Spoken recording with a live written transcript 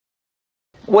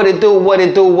What it do, what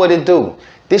it do, what it do?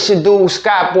 This your dude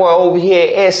Scott Boy over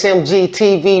here at SMG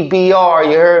TVBR,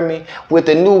 you heard me? With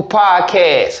the new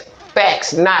podcast,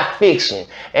 Facts Not Fiction.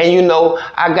 And you know,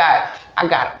 I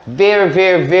got very,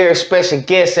 very, very special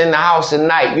guests in the house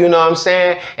tonight, you know what I'm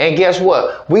saying? And guess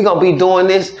what? We gonna be doing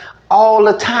this all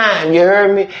the time, you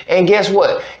heard me? And guess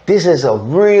what? This is a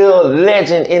real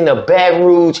legend in the Baton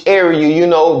Rouge area, you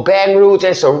know, Baton Rouge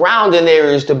and surrounding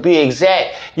areas to be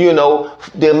exact, you know.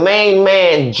 The main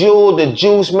man, Jewel the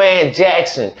Juice Man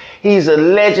Jackson. He's a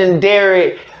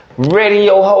legendary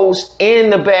radio host in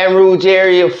the Baton Rouge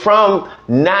area from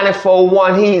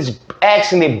 94.1. He's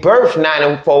actually birthed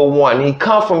 94.1. He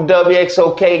come from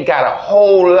WXOK, got a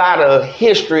whole lot of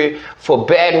history for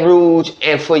Baton Rouge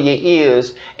and for your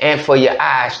ears and for your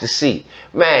eyes to see.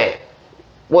 Man,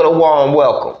 what a warm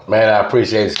welcome. Man, I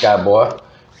appreciate it, Scott Boy.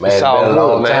 Man, it's been a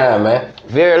long time, man.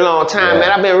 Very long time,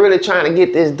 man. I've been really trying to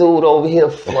get this dude over here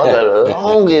for the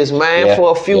longest, man,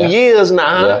 for a few years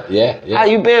now, huh? Yeah. How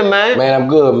you been, man? Man, I'm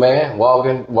good, man.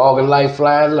 Walking life,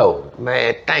 flying low.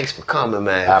 Man, thanks for coming,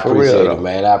 man. I appreciate it,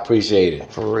 man. I appreciate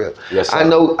it. For real. Yes, sir.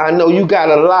 I know you got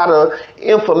a lot of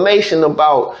information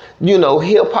about, you know,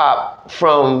 hip hop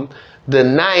from the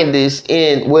 90s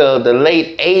the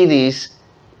late 80s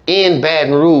in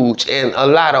Baton Rouge, and a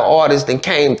lot of artists that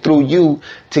came through you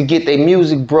to get their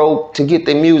music broke, to get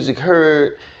their music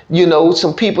heard. You know,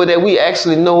 some people that we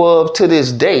actually know of to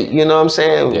this day, you know what I'm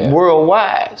saying,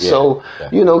 worldwide. So,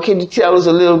 you know, can you tell us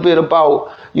a little bit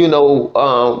about, you know,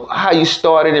 how you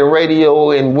started in radio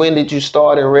and when did you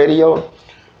start in radio?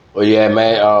 Well, yeah,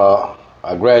 man,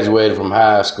 I graduated from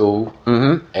high school,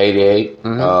 88.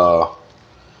 What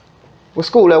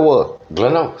school that was?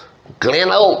 Glen Oaks. Glen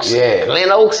Oaks. Yeah.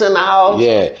 Glen Oaks in the house.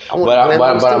 Yeah. But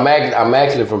I'm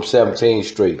actually from 17th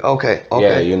Street. Okay.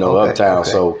 Yeah, you know, uptown.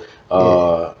 So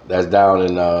that's down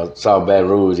in South Baton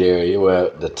Rouge area, where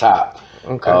the top.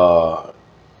 Okay.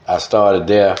 I started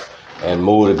there and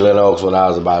moved to Glen Oaks when I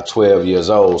was about 12 years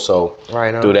old. So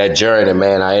through that journey,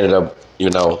 man, I ended up, you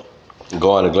know,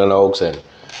 going to Glen Oaks and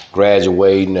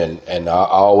graduating, and I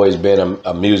always been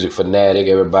a music fanatic.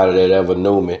 Everybody that ever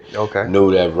knew me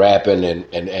knew that rapping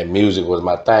and music was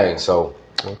my thing. So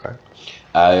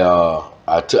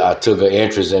I took an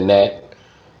interest in that.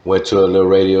 Went to a little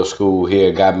radio school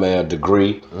here, got me a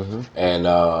degree, and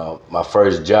my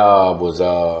first job was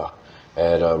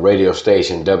at a radio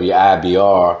station,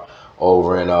 WIBR,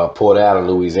 over in Port Allen,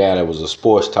 Louisiana. It was a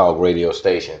sports talk radio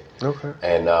station. Okay.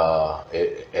 And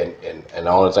the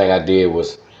only thing I did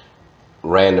was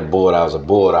ran the board. I was a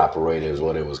board operator is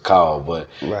what it was called. But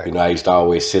you know, I used to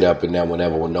always sit up in there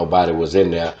whenever nobody was in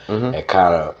there and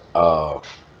kind of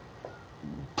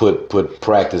put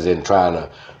practice in trying to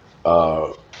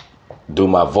do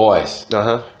my voice.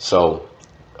 So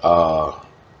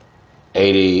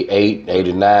 88,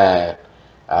 89,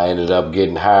 I ended up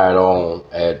getting hired on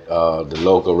at the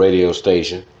local radio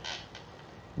station,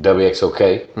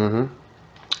 WXOK.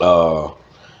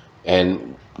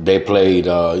 And they played,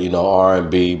 you know,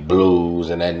 R&B, blues,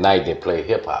 and at night they played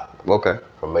hip hop. Okay.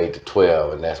 From 8 to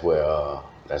 12, and that's where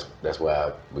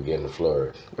I began to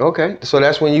flourish. Okay, so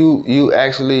that's when you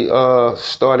actually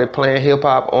started playing hip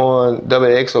hop on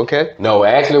WXOK? No,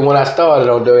 actually, when I started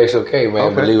on WXOK,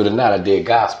 man, believe it or not, I did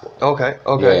gospel. Okay.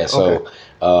 Yeah, so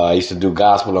I used to do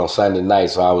gospel on Sunday night,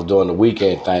 so I was doing the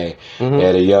weekend thing. They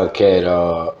had a young cat,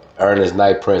 Ernest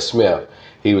Knight Prince Smith.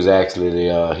 He was actually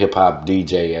the hip-hop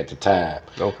DJ at the time.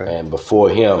 Okay. And before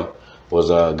him was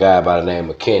a guy by the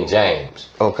name of Ken James.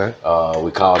 Okay.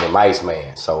 We called him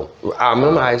Iceman. So I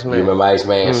remember Iceman. You remember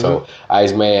Iceman? So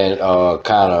Iceman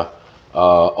kind of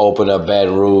opened up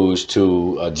Baton Rouge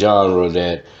to a genre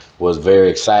that was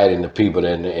very exciting to people,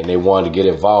 and they wanted to get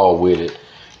involved with it.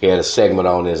 He had a segment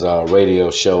on his radio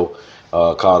show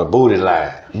called The Booty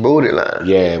Line. Booty Line?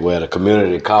 Yeah, where the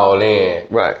community called in.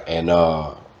 Right. And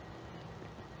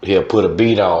he'll put a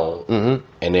beat on,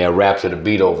 and they'll rap to the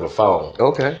beat over the phone.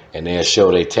 Okay. And they'll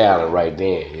show their talent right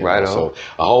then. You know? So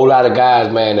a whole lot of guys,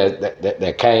 man,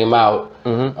 that came out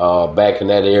back in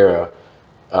that era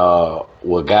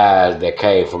were guys that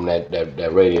came from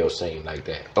that radio scene like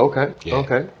that. Okay. Yeah.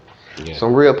 Okay. Yeah.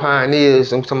 Some real pioneers,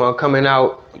 some coming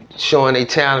out, showing their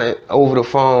talent over the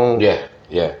phone. Yeah.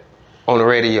 Yeah. On the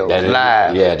radio,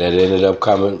 live. That ended up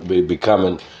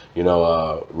becoming, you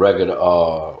know,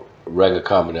 record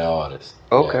company artists.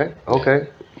 Okay, okay.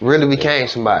 Really became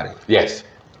somebody. Yes.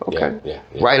 Okay. Yeah.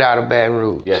 Right out of Baton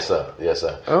Rouge. Yes, sir. Yes,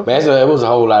 sir. Okay. Man, so it was a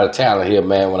whole lot of talent here,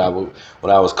 man. When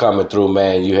I was coming through,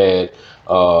 man, you had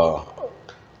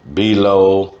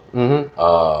B-Lo,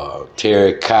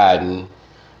 Terry Cotton,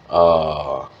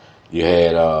 You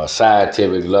had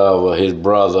Scientific Lover, his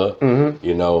brother. Mm-hmm.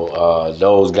 You know,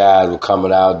 those guys were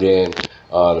coming out then.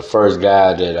 The first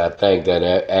guy that I think that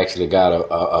actually got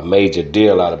a major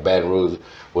deal out of Baton Rouge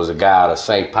was a guy out of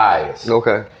St. Pius.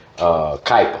 Okay.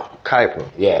 Kuiper. Kuiper.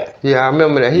 Yeah. Yeah, I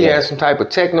remember that. He Yeah. had some type of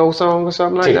techno song or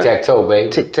something like that. Tic-tac-toe, baby.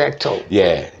 Tic-tac-toe.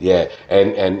 Yeah, yeah.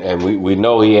 And we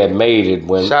know he had made it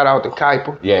when... Shout out to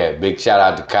Kuiper. Yeah, big shout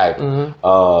out to Kuiper.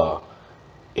 Mm-hmm.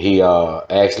 He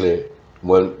actually,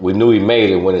 when we knew he made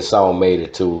it when his song made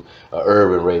it to an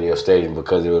urban radio station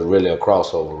because it was really a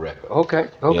crossover record. Okay.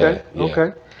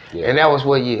 Yeah. Yeah. And that was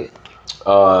what year?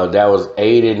 That was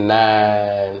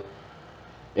 89,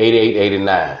 88,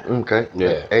 89. Okay.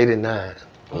 Yeah. 89.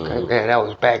 Okay, Mhm. man, that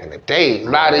was back in the day. A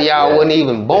lot of y'all wasn't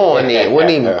even born then,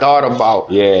 wasn't even thought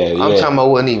about. Yeah, I'm talking about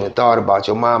wasn't even thought about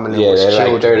your mom and them Yeah, was that's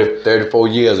children. like 34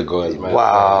 years ago, as a matter of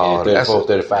Wow, fact. Yeah, 34, that's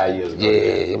 35 years ago.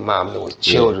 Yeah, your mom and them was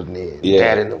children then. Yeah.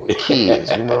 Dad and them was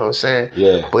kids, you know what I'm saying?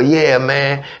 Yeah. But yeah,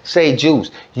 man, say Juice,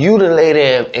 you done lay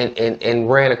there and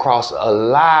ran across a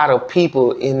lot of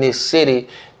people in this city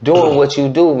doing what you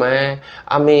do, man.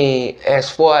 I mean, as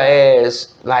far as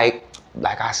like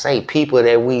I say, people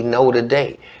that we know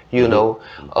today. You know,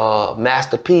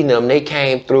 Master P and them, they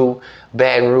came through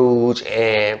Baton Rouge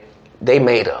and they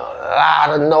made a lot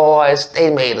of noise. They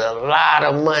made a lot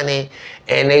of money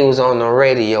and they was on the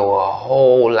radio a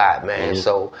whole lot, man.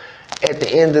 So at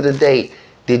the end of the day,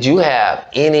 did you have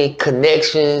any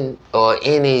connection or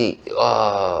any,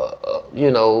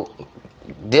 you know,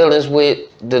 dealings with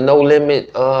the No Limit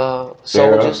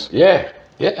soldiers? Yeah.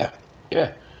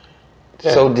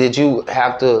 So did you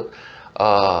have to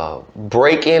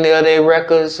break any of their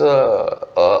records, or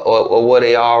were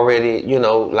they already, you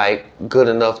know, like good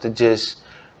enough to just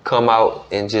come out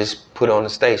and just put on the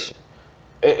station?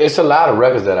 It's a lot of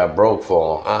records that I broke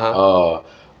for them.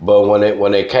 But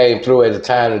when they came through at the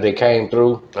time that they came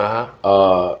through,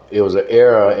 it was an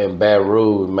era in Baton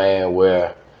Rouge, man,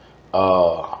 where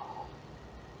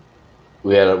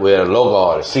we had a local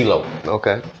artist, CeeLo.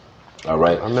 Okay. All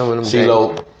right. I remember them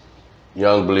CeeLo, days.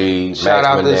 Young Bleed, Shout Max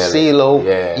out Manelli. to CeeLo,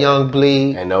 Yeah. Young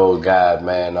Bleed. And those guys,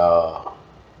 man,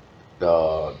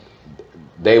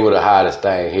 they were the hottest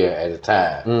thing here at the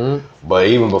time. But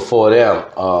even before them,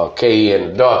 K.E.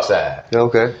 and the Dark Side.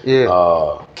 Okay,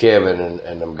 yeah. Kevin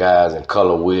and them guys and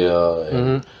Color Will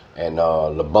and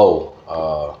LeBeau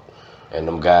and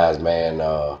them guys, man,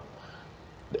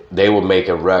 they were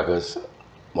making records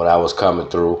when I was coming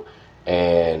through.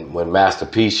 And when Master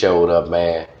P showed up,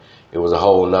 man, it was a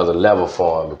whole nother level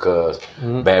for him because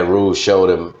Baton Rouge showed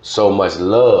him so much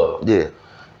love. Yeah.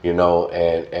 You know,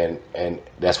 and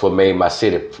that's what made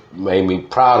me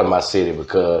proud of my city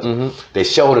because they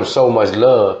showed him so much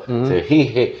love that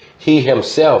he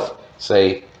himself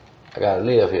say, I gotta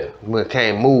live here. When it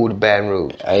came move to Baton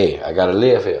Rouge. Hey, I gotta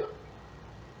live here.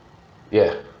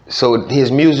 Yeah. So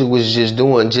his music was just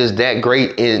doing just that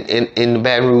great in the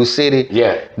Baton Rouge city.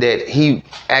 Yeah. That he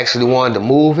actually wanted to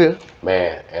move here.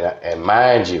 Man, and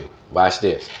mind you, watch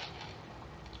this.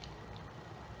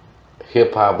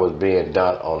 Hip hop was being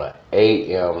done on an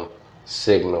AM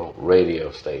signal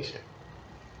radio station.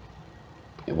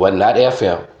 It was not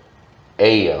FM,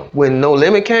 AM. When No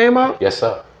Limit came out? Yes,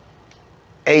 sir.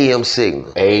 AM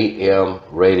signal. AM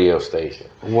radio station.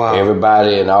 Wow.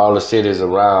 Everybody in all the cities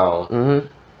around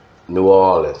New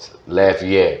Orleans,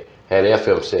 Lafayette had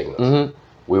FM signals.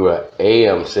 We were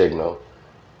AM signal,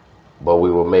 but we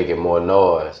were making more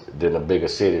noise than a bigger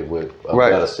city with a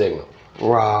better signal.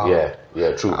 Wow.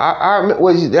 Yeah, true. I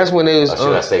remember, that's when it was. Or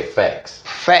should I say facts?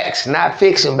 Facts, not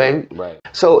fiction, baby. Right.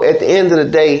 So at the end of the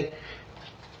day,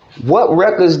 what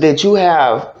records did you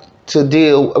have to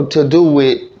do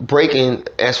with breaking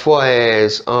as far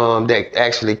as that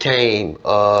actually came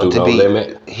to No be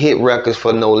Limit? Hit records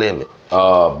for No Limit?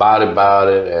 Bout It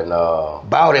and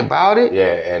Bout It?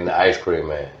 yeah, and the Ice Cream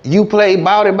Man. You played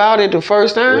Bout It the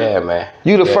first time? Yeah, man.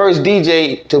 You the first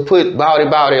DJ to put Bout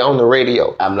It on the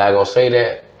radio. I'm not gonna say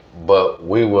that, but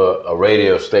we were a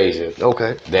radio station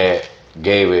Okay. that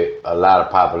gave it a lot of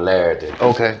popularity.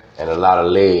 Okay. And a lot of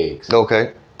legs.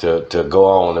 Okay. To go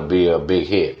on to be a big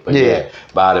hit. But Yeah.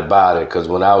 Bout It, because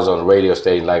when I was on the radio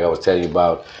station, like I was telling you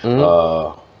about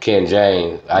Ken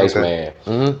James, Iceman,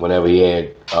 whenever he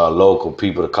had local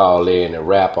people to call in and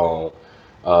rap on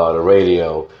the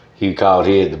radio, he called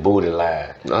his the booty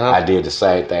line. I did the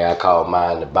same thing. I called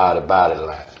mine the Bout It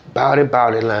line. Bout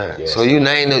It line. Yes. So you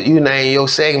name your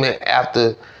segment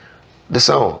after the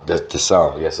song. The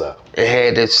song, yes sir. It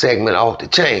had that segment Off the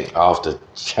Chain. Off the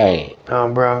Chain.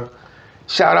 Bro.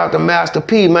 Shout out to Master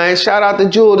P, man. Shout out to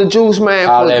Jewel the Juice Man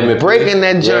for breaking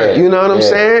that joint. Yeah, you know what I'm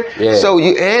saying? Yeah. So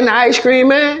you and the Ice Cream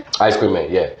Man? Ice Cream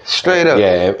Man, yeah. Straight up.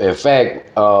 Yeah. In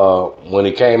fact, when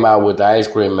he came out with the Ice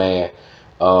Cream Man,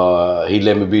 he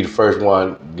let me be the first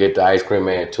one to get the Ice Cream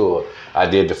Man tour. I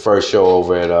did the first show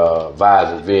over at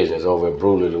Vibes and Visions over in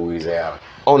Bruley, Louisiana.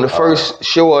 On the first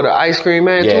show of the Ice Cream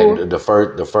Man tour? Yeah, the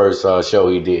first show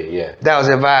he did, yeah. That was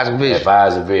at Vibes and Visions? At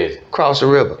Vibes and Visions. Across the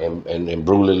river? In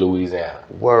Bruley, Louisiana.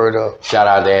 Word up. Shout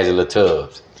out to Angela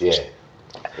Tubbs, yeah.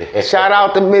 Shout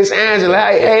out to Miss Angela.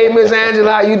 Hey, Miss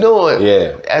Angela, how you doing?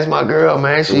 Yeah. That's my girl,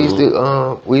 man. She used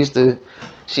to,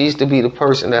 she used to be the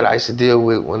person that I used to deal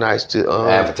with when I used to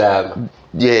advertising.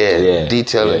 Yeah,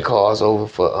 detailing cars over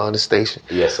for the station.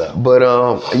 Yes, sir. But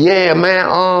yeah,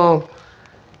 man.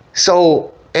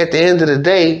 So at the end of the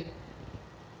day,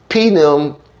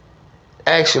 P-Nim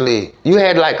actually, you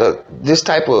had like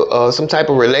some type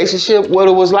of relationship. What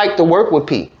it was like to work with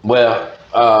P? Well,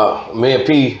 me and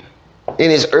P in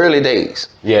his early days.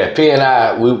 Yeah, P and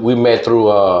I we met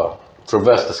through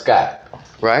Sylvester Scott.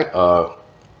 Right.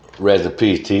 Rest in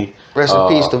peace, T. Rest in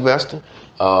peace, Sylvester.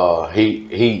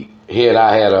 He and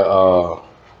I had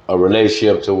a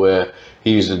relationship to where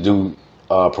he used to do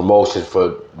promotions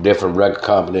for different record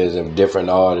companies and different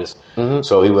artists. Mm-hmm.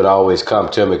 So he would always come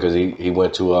to me because he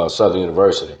went to Southern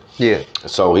University. Yeah.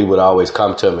 So he would always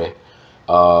come to me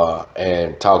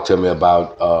and talk to me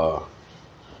about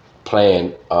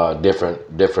playing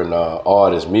different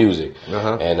artists' music.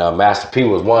 Uh-huh. And Master P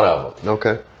was one of them.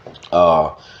 Okay.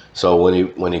 So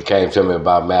when he came to me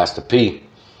about Master P,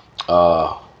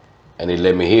 and he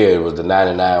let me hear it was the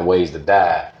 99 Ways to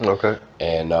Die. Okay.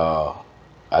 And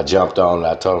I jumped on and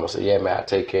I told him, I said, yeah, man, I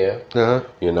take care of it. Uh-huh.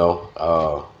 You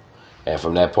know, and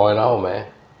from that point on, man,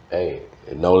 hey,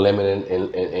 No Limit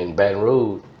in Baton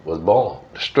Rouge was born.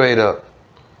 Straight up.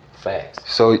 Facts.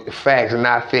 So facts,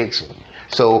 not fiction.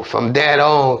 So from that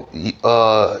on,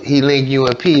 he linked you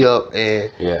and P up, and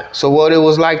yeah. So what it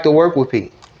was like to work with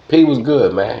P? P was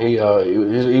good, man. He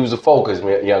was a focused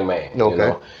young man.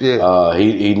 Okay. You know? Yeah.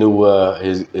 He knew where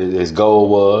his goal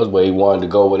was, where he wanted to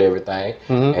go with everything,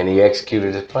 mm-hmm. and he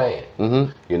executed his plan.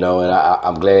 Mm-hmm. You know, and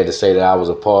I'm glad to say that I was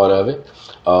a part of it.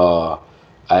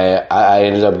 I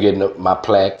ended up getting my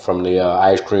plaque from the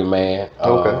Ice Cream Man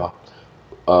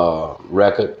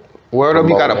record. Word up,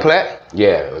 you got a plaque?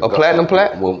 Yeah. A platinum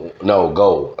plaque? Well, no,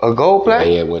 gold. A gold plaque?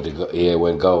 Yeah, it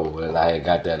went gold, and I had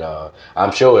got that.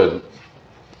 I'm sure it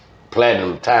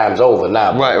platinum times over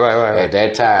now. Right. At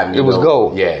that time, it was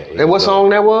gold. Yeah. And what song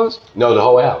that was? No, the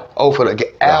whole album. Oh, for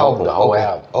the album. The whole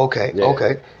album. Okay. Yeah.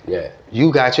 Okay. Yeah.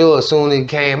 You got yours as soon as it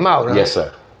came out, huh? Yes,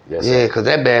 sir. Yes, sir. Yeah, because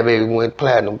that bad baby went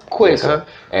platinum quick, yes, huh?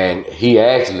 And he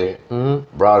actually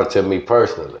brought it to me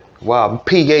personally. Wow.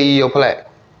 P gave you your plaque.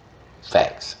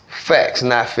 Facts. Facts,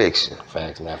 not fiction.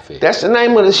 Facts, not fiction. That's the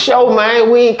name of the show,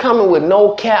 man. We ain't coming with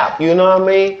no cap, you know what I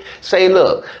mean? Say,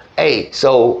 look, hey,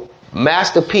 so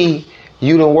Master P,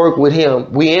 you done work with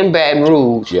him. We in Baton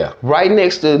Rouge, yeah, right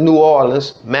next to New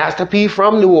Orleans. Master P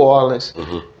from New Orleans.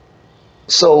 Mm-hmm.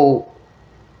 So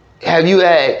have you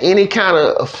had any kind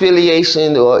of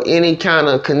affiliation or any kind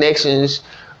of connections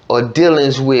or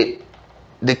dealings with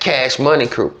the Cash Money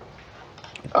crew?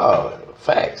 Oh,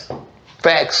 facts.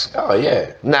 Facts. Oh,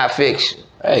 yeah. Not fiction.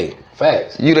 Hey,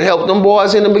 facts. You done helped them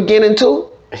boys in the beginning,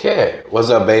 too? Yeah. What's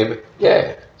up, baby?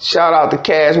 Yeah. Shout out to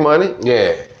Cash Money.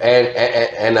 Yeah.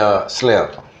 And Slim.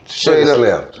 Straight up.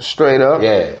 Slim. Straight up.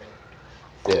 Yeah.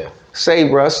 Yeah. Say,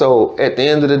 bruh, so at the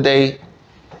end of the day,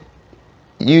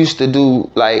 you used to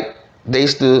do, like, they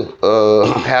used to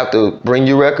have to bring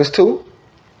you records, too?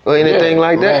 Or anything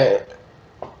like that?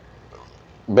 Man.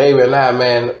 Baby and I,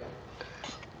 man,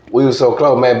 we were so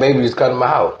close, man. Baby used to come to my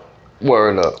house.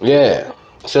 Word up. Yeah.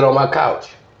 Sit on my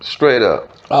couch. Straight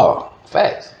up. Oh,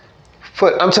 facts.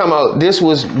 I'm talking about this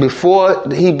was before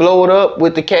he blowed up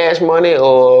with the Cash Money,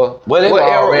 or well, they were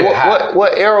already high.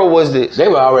 What era was this? They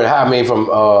were already high. I mean, from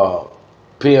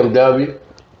PMW,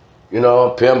 you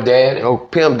know, Pimp Daddy. Oh,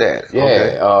 Pimp Daddy.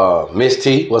 Yeah. Okay. Miss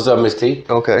T. What's up, Miss T?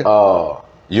 Okay.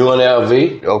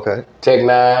 UNLV. Okay. Tech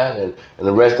Nine and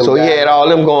the rest of them. So guys. He had all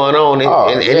them going on,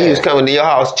 and he was coming to your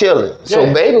house chilling. Yeah.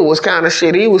 So Baby was kind of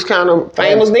shit. He was kind of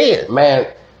famous then. Man,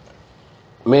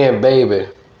 me and Baby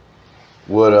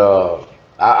would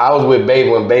I was with Baby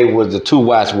when Baby was the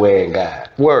 2-watch wearing guy.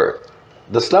 Word.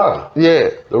 The stunner. Yeah.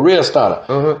 The real stunner.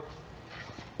 Uh-huh.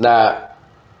 Now,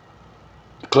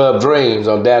 Club Dreams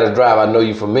on Dallas Drive, I know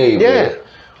you familiar with it.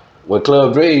 When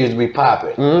Club Dreams used to be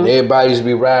popping, everybody used to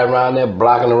be riding around there,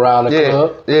 blocking around the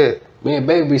club. Yeah. Me and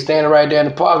Baby be standing right there in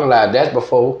the parking lot. That's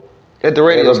before At the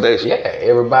radio station. Yeah,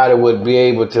 everybody would be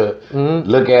able to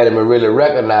look at him and really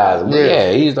recognize him. But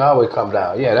yeah, he used to always come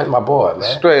down. Yeah, that's my boy,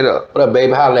 man. Straight up. What up,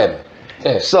 baby? Holla at me.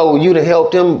 Yeah. So you done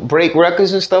helped them break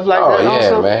records and stuff like that? Oh, yeah,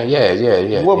 also? man.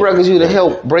 Yeah. What records you done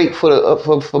help break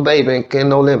for Baby and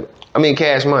No Limit? I mean,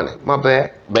 Cash Money. My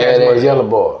bad. Badass Yellow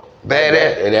Boy.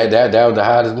 Badass. That was the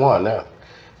hottest one now.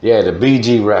 Yeah, the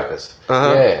BG records.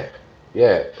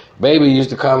 Yeah. Baby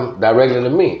used to come directly to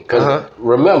me. Because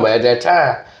remember, at that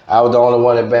time, I was the only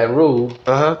one in Baton Rouge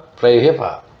played hip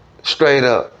hop. Straight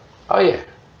up. Oh yeah.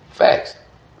 Facts.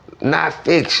 Not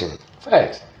fiction.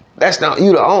 Facts. That's not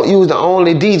you was the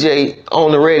only DJ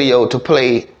on the radio to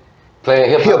play playing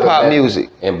hip hop music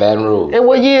in Baton Rouge. And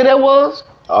what year that was?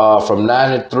 From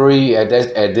 93 at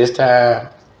this time,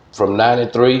 from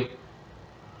 93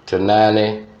 to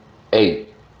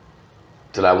 98,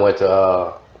 till I went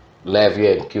to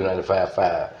Lafayette and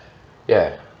Q95.5.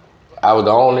 Yeah, I was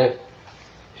the only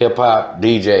hip hop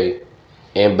DJ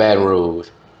in Baton Rouge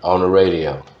on the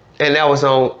radio. And that was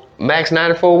on Max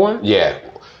 94.1? Yeah.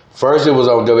 First it was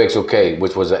on WXOK,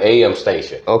 which was an AM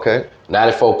station. Okay.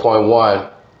 94.1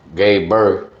 gave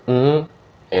birth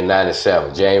in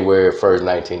 97, January 1st,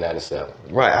 1997.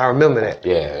 Right, I remember that.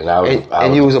 Yeah, and I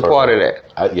was you was a part of that.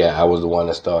 I was the one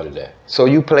that started that. So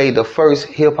you played the first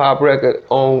hip hop record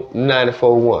on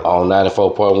 94.1? On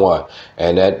 94.1.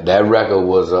 And that record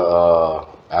was,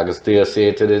 I can still see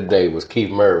it to this day, was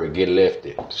Keith Murray, Get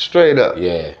Lifted. Straight up?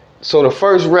 Yeah. So the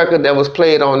first record that was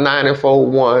played on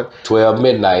 94.1, 12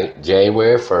 midnight,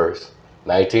 January 1st,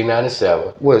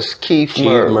 1997, was Keith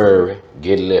Murray,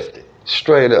 Get Lifted.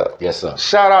 Straight up. Yes, sir.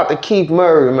 Shout out to Keith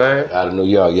Murray, man. Out of New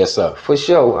York, yes, sir. For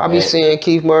sure. I be seeing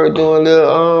Keith Murray doing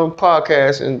little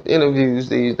podcasts and interviews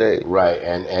these days. Right,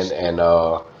 and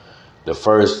the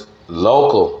first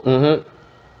local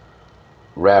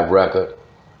rap record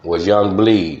was Young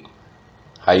Bleed,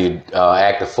 How You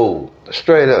Act a Fool.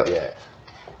 Straight up. Yeah.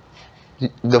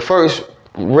 The first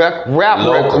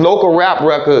local rap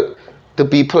record to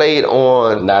be played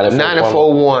on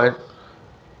 94.1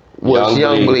 was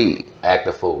Young Bleed. Act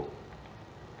a Fool.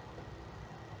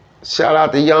 Shout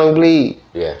out to Young Bleed.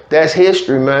 Yeah. That's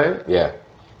history, man. Yeah.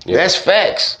 That's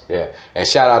facts. Yeah. And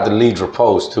shout out to Leadra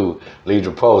Post too.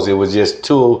 Leadra Post, it was just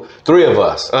three of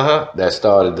us that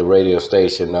started the radio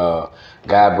station.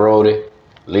 Guy Brody,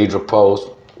 Leadra Post,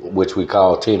 which we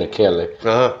call Tina Kelly,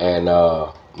 and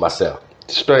myself.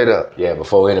 Straight up. Yeah,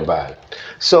 before anybody.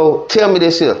 So tell me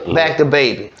this here, back to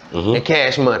Baby and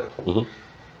Cash Money.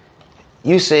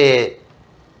 You said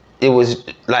it was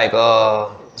like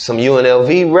some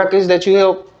UNLV records that you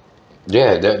helped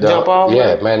jump off?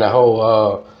 Yeah, man, that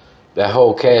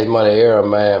whole Cash Money era,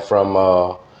 man,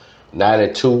 from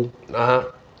 92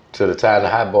 to the time the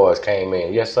Hot Boys came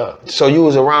in. Yes, sir. So you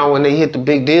was around when they hit the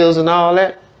big deals and all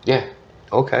that? Yeah.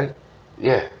 Okay.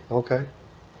 Yeah. Okay.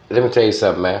 Let me tell you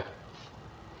something, man.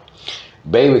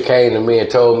 Baby came to me and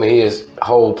told me his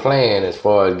whole plan as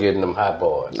far as getting them Hot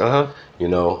Boys. You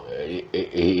know,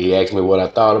 he asked me what I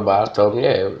thought about it. I told him,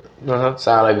 yeah,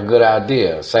 sounded like a good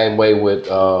idea. Same way with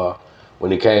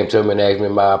when he came to me and asked me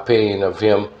my opinion of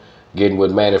him getting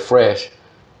with Manny Fresh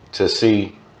to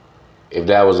see if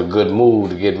that was a good move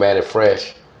to get Manny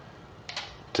Fresh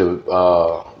to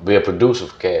be a producer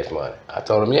for Cash Money. I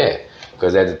told him, yeah,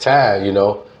 because at the time, you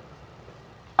know,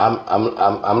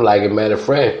 I'm liking Manny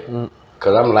Fresh.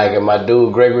 Cause I'm liking my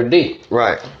dude Gregory D.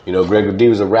 Right. You know, Gregory D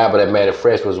was a rapper that Manny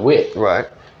Fresh was with. Right.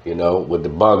 You know, with the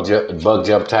bug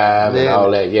jump time and all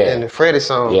that. Yeah. And the Freddie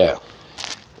song. Yeah.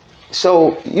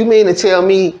 So you mean to tell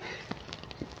me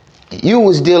you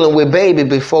was dealing with Baby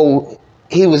before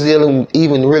he was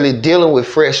even really dealing with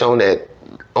Fresh on that?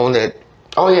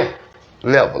 Oh yeah.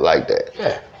 Level like that.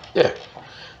 Yeah. Yeah.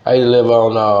 I used to live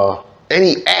on. And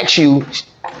he asked you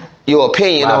your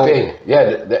opinion my on opinion.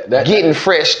 Yeah, getting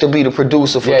Fresh to be the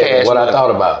producer for Cash what Money. I thought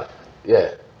about it.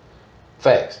 Yeah.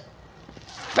 Facts.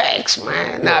 Facts,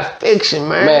 man. Not fiction,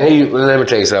 man. Man, let me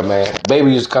tell you something, man.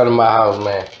 Baby used to come to my house,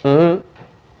 man.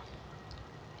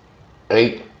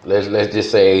 8, let's just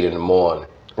say 8 in the morning.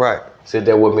 Right. Sit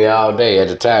there with me all day. At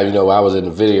the time, you know, I was in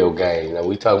the video game. You know,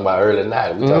 we talking about early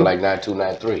night. We talking like 92,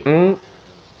 93.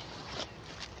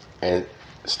 And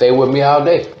stay with me all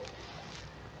day.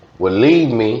 Would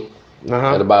leave me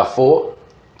at about 4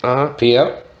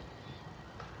 p.m.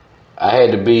 I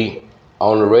had to be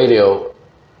on the radio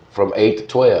from 8 to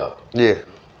 12. Yeah.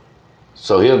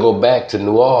 So he'll go back to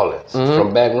New Orleans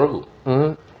from Baton Rouge.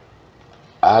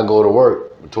 I go to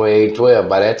work between 8 and 12.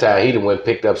 By that time, he done went and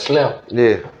picked up Slim.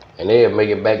 Yeah. And they'll make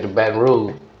it back to Baton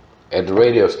Rouge at the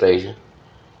radio station,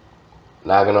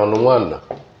 knocking on the window.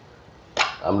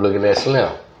 I'm looking at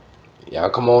Slim.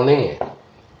 Y'all come on in.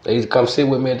 They used to come sit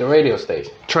with me at the radio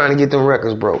station. Trying to get them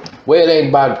records broke. Well, it ain't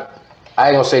about, I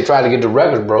ain't gonna say trying to get the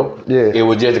records broke. Yeah. It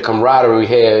was just the camaraderie we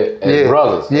had as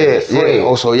brothers. As friends.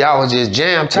 Oh, so y'all was just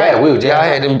jam tight. Yeah, we were jam Y'all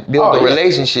tight. had to build a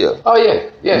relationship. Oh, yeah.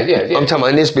 I'm talking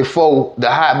about this before the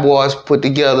Hot Boys put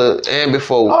together and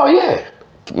before. Oh, yeah.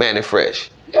 Man and Fresh.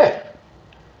 Yeah.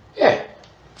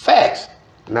 Facts.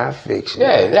 Not fiction.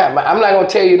 Yeah. I'm not gonna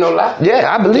tell you no lie.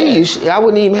 Yeah, I believe you. I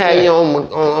wouldn't even have you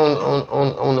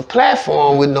on the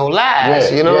platform with no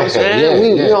lies. You know what I'm saying?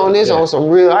 We on this on some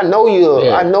real. I know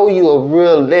you a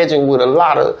real legend with a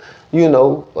lot of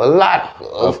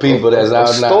of people that's out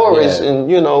stories now.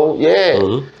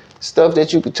 and stuff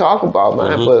that you could talk about,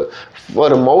 man. But for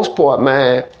the most part,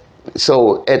 man.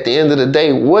 So at the end of the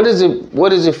day, what does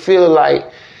it feel like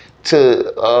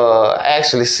to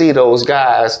actually see those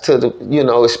guys, to the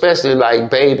especially like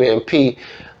Baby and P?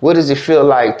 What does it feel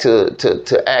like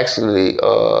to actually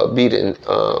be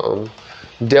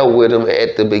dealt with them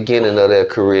at the beginning of their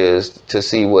careers, to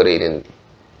see where they didn't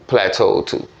plateau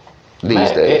to these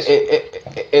days?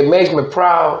 It makes me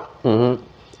proud.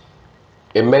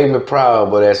 It makes me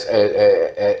proud, but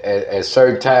at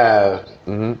certain times,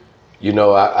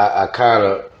 I kind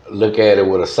of look at it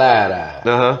with a side eye.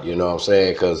 You know what I'm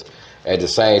saying? Because at the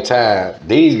same time,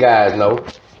 these guys know.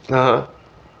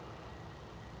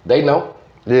 They know.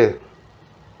 Yeah.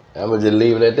 I'm gonna just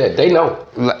leave it at that. They know.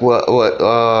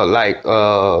 Like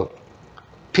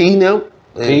P them?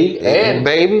 P and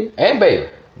Baby? And Baby.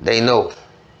 They know.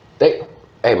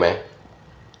 Hey man.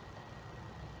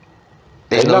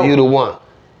 They know you the one.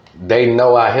 They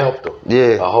know I helped them.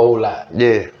 Yeah. A whole lot.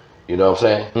 Yeah. You know what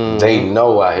I'm saying? They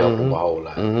know I helped them a whole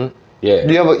lot. Yeah.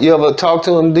 You ever talk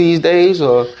to them these days,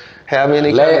 or have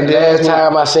any? Last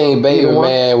time I seen Baby,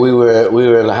 man, we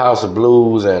were in the House of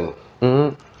Blues, and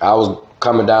I was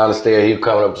coming down the stairs. He was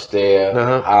coming up the stairs.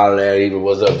 Hollering at him,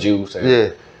 "What's up, Juice?"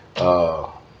 And,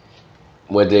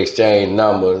 went to exchange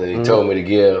numbers, and he told me to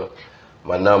give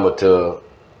my number to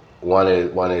one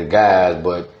of the guys,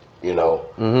 but. We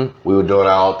were doing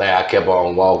our own thing. I kept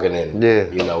on walking, and you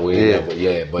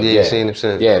ain't seen him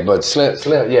since. Yeah, but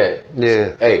Slim,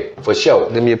 yeah. Hey, for sure.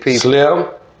 Them your people.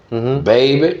 Slim,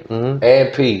 Baby,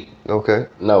 and P. Okay.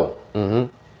 No.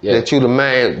 Yeah. That you the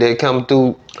man. They come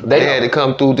through. They had to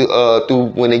come through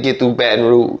through when they get through Baton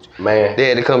Rouge. Man. They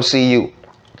had to come see you.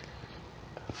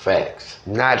 Facts.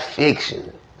 Not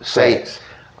fiction. Facts.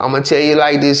 I'm gonna tell you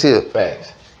like this here.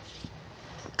 Facts.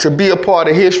 To be a part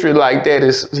of history like that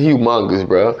is humongous,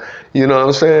 bro. You know what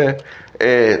I'm saying?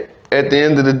 And at the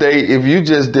end of the day, if you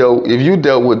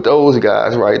dealt with those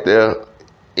guys right there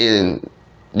in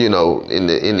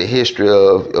the history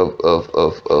of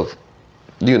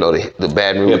the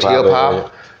Baton Rouge hip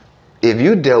hop, if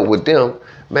you dealt with them,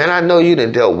 man, I know you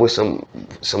done dealt with some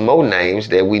more names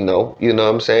that we know. You know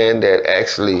what I'm saying? That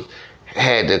actually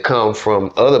had to come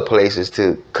from other places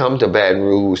to come to Baton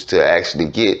Rouge to actually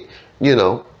get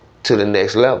to the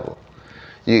next level.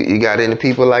 You got any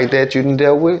people like that you done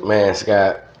dealt with? Man,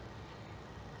 Scott,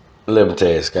 let me tell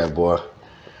you, Scott, boy.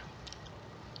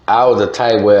 I was the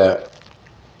type where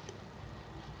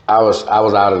I was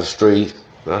out of the street,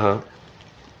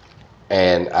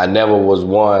 and I never was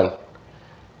one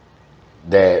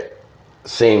that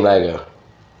seemed like a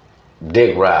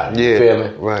dick rider. You feel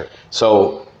me? Right.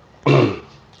 So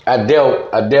I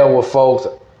dealt with folks,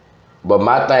 but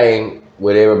my thing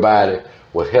with everybody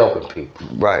was helping people.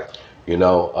 Right. I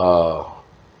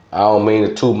don't mean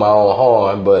to toot my own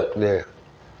horn, but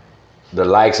the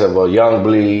likes of a Young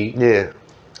Bleed, the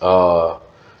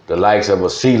likes of a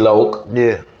C-Loke,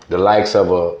 the likes of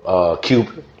a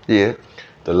Cupid,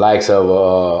 the likes of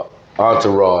a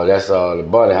Entourage, that's the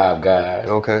Bunny Hop guys.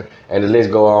 Okay. And the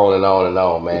list go on and on and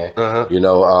on, man.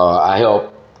 I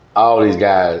help all these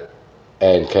guys.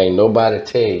 And can't nobody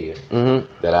tell you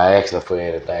that I ask them for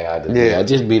anything. I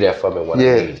just be there for me when I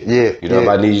need you. If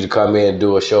I need you to come in and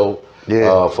do a show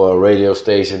for a radio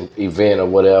station event or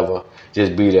whatever,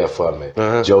 just be there for me.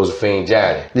 Josephine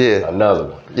Johnny, another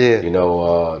one.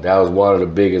 That was one of the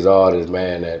biggest artists,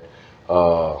 man,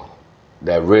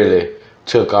 that really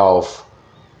took off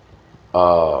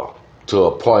to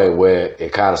a point where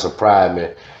it kind of surprised me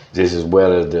just as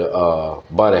well as the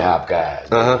Bunny Hop guys.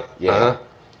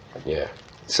 Yeah.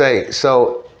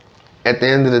 So at the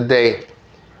end of the day,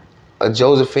 a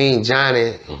Josephine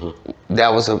Johnny, that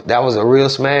was a real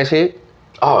smash hit?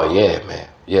 Oh yeah, man.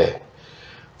 Yeah.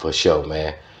 For sure,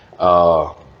 man.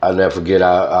 I'll never forget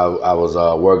I was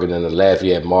working in the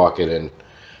Lafayette market, and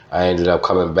I ended up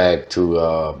coming back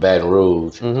to Baton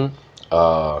Rouge. And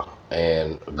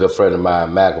a good friend of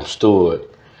mine, Malcolm Stewart,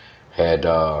 had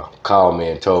called me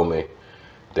and told me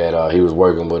that he was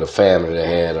working with a family that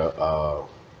had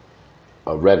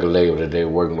record label that they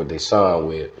were working with their son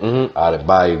with out of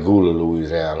Bayou Gula,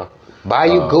 Louisiana.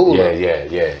 Bayou Gula?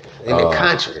 Yeah. In the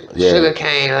country,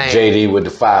 sugarcane land. JD with the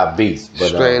 5 beats. But,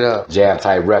 straight up. Jam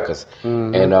Type Records.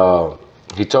 And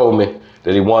he told me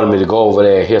that he wanted me to go over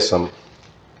there and hear some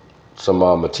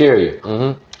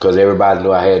material. Because everybody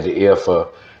knew I had the ear for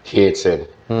hits and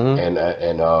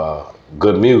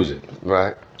good music.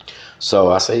 Right.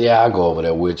 So I said, yeah, I'll go over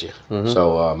there with you.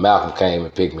 So Malcolm came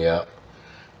and picked me up.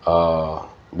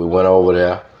 We went over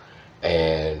there,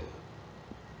 and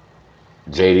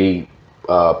JD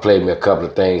played me a couple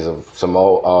of things of some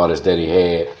old artists that he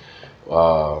had,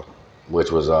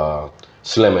 which was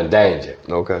Slim and Danger.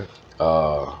 Okay.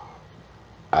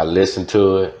 I listened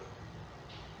to it,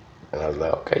 and I was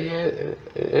like, okay, yeah,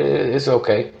 it's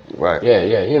okay. Right.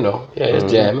 Yeah, you know,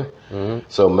 it's jamming.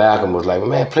 So Malcolm was like,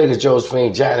 man, play the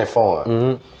Josephine Johnny for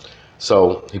him.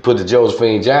 So he put the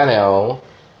Josephine Johnny on,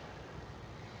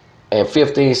 and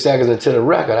 15 seconds into the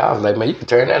record, I was like, man, you can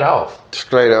turn that off.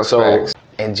 Straight up facts.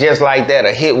 And just like that,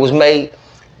 a hit was made?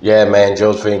 Yeah, man,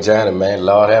 Josephine Johnny, man,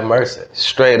 Lord have mercy.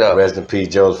 Straight up. Rest in peace,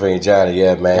 Josephine Johnny,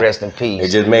 yeah, man. Rest in peace. It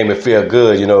just made me feel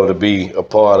good, you know, to be a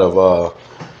part of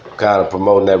kind of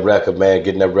promoting that record, man,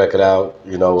 getting that record out,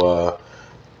 you know,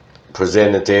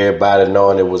 presenting it to everybody,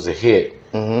 knowing it was a hit.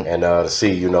 And to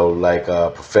see, you know, like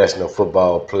professional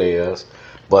football players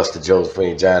bust the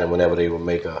Josephine Johnny whenever they would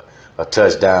make a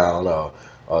touchdown,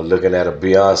 or looking at a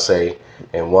Beyonce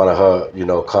in one of her, you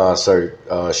know, concert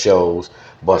shows,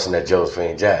 busting that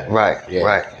Josephine Johnny. Right, yeah,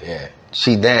 right. Yeah.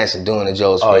 She dancing doing the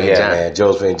Josephine Johnny. Oh yeah, man,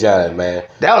 Josephine Johnny, man.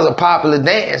 That was a popular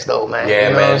dance though, man. Yeah,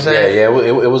 you know man. What I'm saying?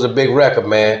 Yeah. It was a big record,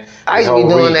 man. I used to be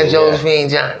doing that Josephine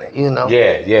Johnny, you know.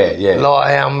 Yeah. Lord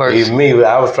have mercy. Even me,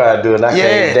 I was trying to do it, and I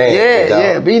can't dance.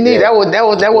 Yeah. Be neat. That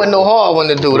wasn't no hard one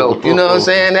to do though. You know what I'm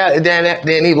saying?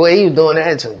 Then he was doing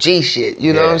that some G shit.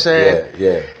 You know what I'm saying?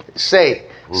 Yeah. Say.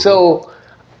 So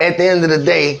at the end of the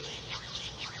day,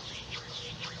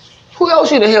 who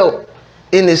else you to help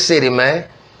in this city, man?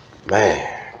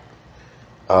 Man,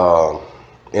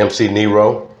 MC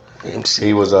Nero. MC.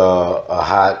 He was a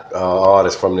hot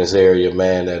artist from this area,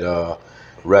 man. That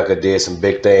record did some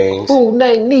big things. Who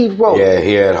named Nero? Yeah,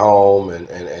 here at home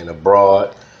and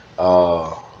abroad.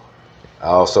 I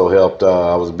also helped.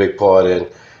 I was a big part in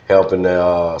helping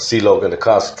the CeeLo in the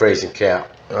concentration camp.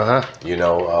 You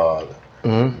know,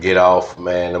 get off,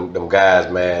 man. Them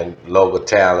guys, man. Local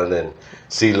talent and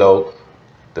CeeLo,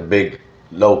 the big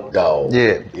Loc dog.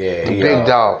 Yeah. He, big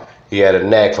dog. He had a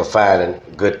knack for finding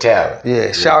good talent.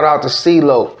 Yeah. Shout out to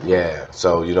CeeLo. Yeah.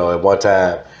 So, you know, at one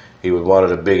time, he was one of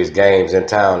the biggest games in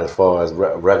town as far as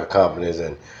record companies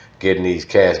and getting these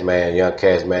young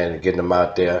cast man, and getting them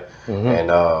out there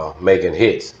and making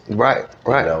hits. Right.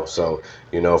 You know, so,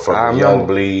 you know, from Young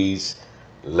Bleeds,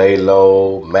 Lay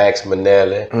Low, Max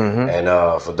Minnelli,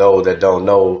 and for those that don't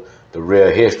know the real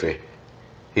history,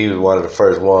 he was one of the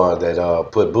first ones that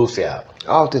put Boosie out.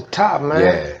 Off the top,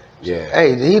 man. Yeah.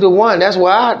 Hey, he the one. That's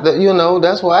why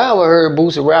that's why I ever heard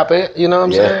Boosie rap it. You know what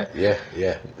I'm saying?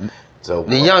 Yeah. So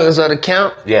the youngest of the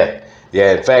camp. Yeah.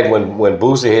 In fact, when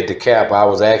Boosie hit the cap, I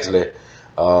was actually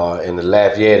in the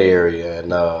Lafayette area,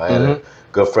 and I had a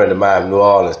good friend of mine from New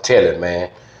Orleans, Telly,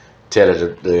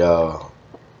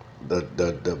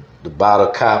 the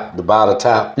bottle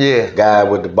top guy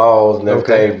with the balls and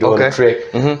everything doing the trick.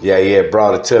 Yeah, he had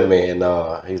brought it to me, and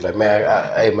he's like, man,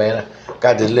 hey man, I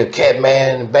got this little cat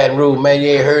man in Baton Rouge, man, you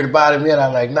ain't heard about him yet?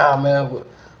 I'm like, nah man,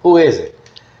 who is it?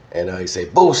 And he said,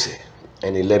 Boosie,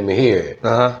 and he let me hear it.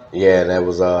 Yeah, and that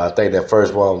was I think that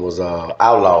first one was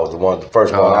Outlaws, the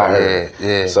first one I heard.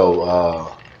 Yeah.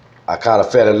 So I kind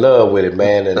of fell in love with it,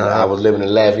 man, and I was living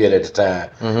in Lafayette at the time,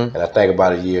 and I think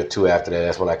about a year or two after that,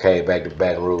 that's when I came back to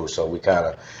Baton Rouge, so we kind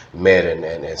of met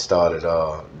and started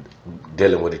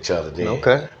dealing with each other then.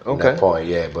 Okay. At that point,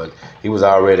 yeah, but he was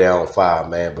already on fire,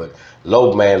 man, but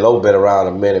Loc been around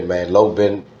a minute, man. Loc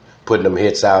been putting them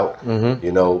hits out,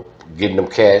 you know, getting them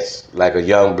cats like a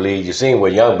Young Bleed. You seen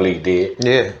what Young Bleed did.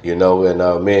 Yeah. You know,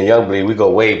 and me and Young Bleed, we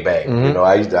go way back. You know,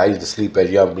 I used to sleep at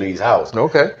Young Bleed's house.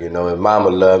 Okay. You know, and mama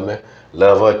loved me.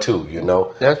 Love her too, you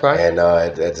know. That's right. And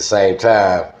at the same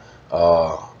time,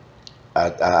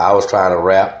 I was trying to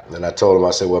rap, and I told him,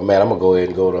 I said, well, man, I'm going to go ahead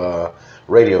and go to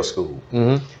radio school.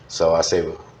 So I said,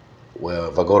 well,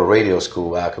 if I go to radio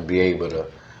school, I could be able to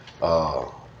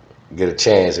get a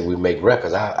chance and we make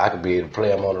records. I could be able to play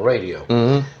them on the radio.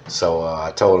 So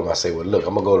I told him, I said, well, look,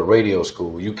 I'm going to go to radio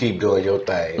school. You keep doing your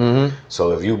thing.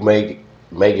 So if you make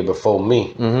make it before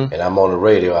me, and I'm on the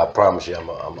radio, I promise you, I'm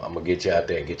gonna get you out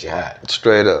there and get you hot.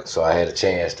 Straight up. So I had a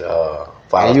chance to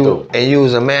follow through. And you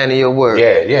was a man of your word.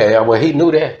 Yeah. Well, he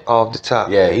knew that. Off the top.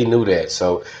 Yeah, he knew that.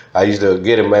 So I used to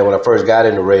get him, man. When I first got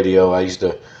into radio, I used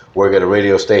to work at a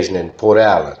radio station in Port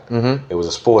Allen. It was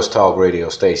a sports talk radio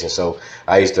station. So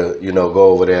I used to, go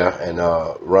over there and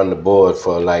run the board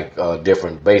for like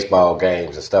different baseball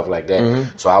games and stuff like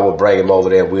that. So I would bring him over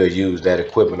there and we'll use that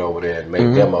equipment over there and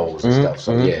make demos and stuff.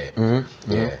 So yeah.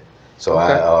 So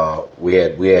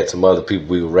okay. we had some other people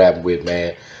we were rapping with,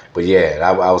 man. But yeah,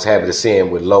 I was happy to see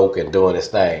him with Loke and doing his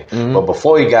thing. But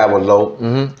before he got with Loke,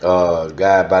 a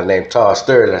guy by the name Tar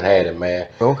Sterling had him, man.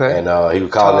 Okay. And he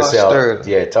would call himself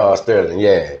Tar Sterling.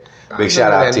 Yeah. Big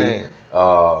shout out to him.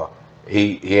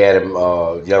 He had him.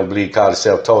 Young Bleed called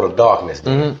himself Total Darkness.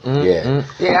 Yeah.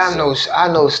 Yeah, I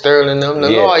know Sterling them, the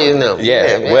lawyer them.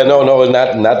 Yeah. Well, no,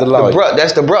 not the lawyer.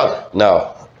 That's the brother.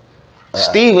 No.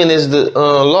 Steven is the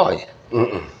lawyer.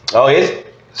 Oh, is it?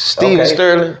 Steven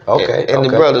Sterling. And the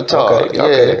brother Tar.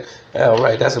 Okay. Yeah. All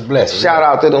right. That's a blessing. Shout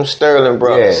out to them Sterling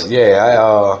brothers.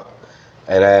 Yeah.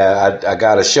 I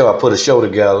got a show. I put a show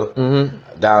together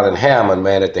down in Hammond,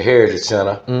 man, at the Heritage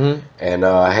Center, and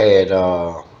I had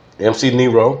MC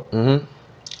Nero,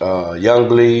 Young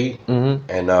Bleed,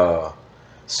 and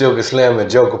Silky Slim and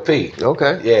Joker P.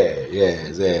 Okay.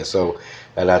 Yeah. So.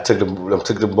 And I took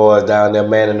the boys down there,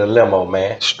 man, in the limo,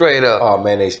 man. Straight up. Oh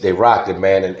man, they rocked it,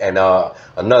 man. And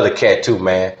another cat too,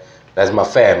 man. That's my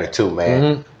family too,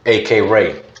 man. AK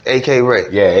Ray. AK Ray.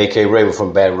 Yeah, AK Ray was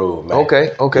from Baton Rouge, man.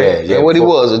 Okay. Yeah. And what he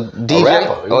was, a DJ? A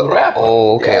rapper. He was a rapper.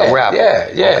 Oh, okay, a rapper.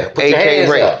 Yeah. Put your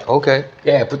hands Ray. Up. Okay.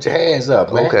 Yeah, put your hands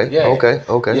up, man. Okay.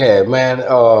 Yeah, man.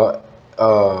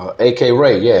 AK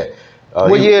Ray. Yeah.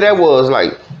 What year that was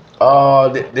like?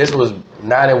 This was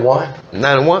 91.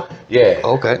 91? Yeah.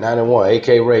 Okay. 91. AK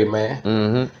Ray,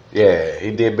 man. Yeah,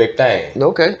 he did big things.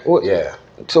 Okay. Yeah.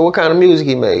 So what kind of music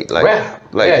he made? Like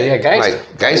rap. Gangster.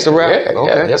 Like gangster rap? Yeah,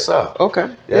 okay. Yes, sir. Okay.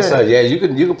 Yes, sir. Yeah, you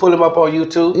can pull him up on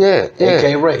YouTube. Yeah.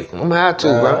 AK Ray. I'm gonna have to,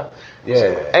 bro.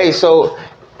 Yeah. Hey, so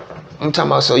I'm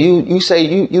talking about, so you say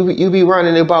you be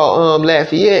running about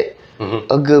Lafayette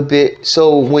a good bit.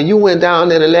 So when you went down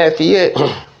there to Lafayette,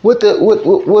 what the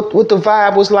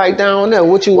vibe was like down there?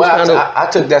 What you was kind of? I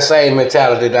took that same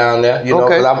mentality down there, you know,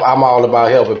 because I'm all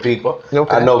about helping people.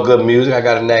 Okay. I know good music. I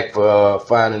got a knack for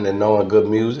finding and knowing good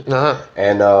music.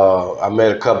 And I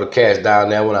met a couple of cats down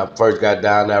there. When I first got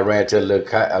down there, I ran to a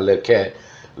little cat,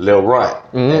 Lil Runt.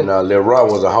 And Lil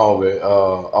Runt was a hungry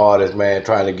artist, man,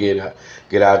 trying to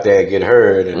get out there and get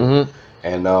heard.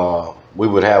 And we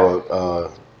would have a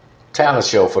talent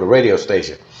show for the radio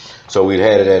station. So we'd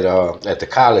had it at the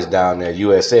college down there,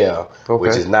 USL,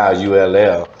 which is now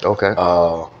ULL. Okay.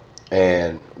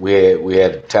 And we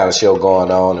had a talent show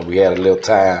going on, and we had a little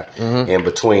time in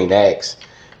between acts.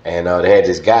 And they had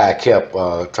this guy kept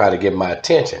trying to get my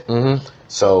attention.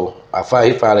 So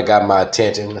he finally got my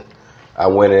attention. I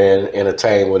went in,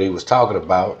 entertained what he was talking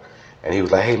about, and he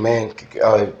was like, "Hey man,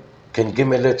 can you give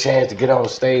me a little chance to get on the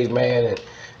stage, man,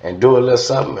 and do a little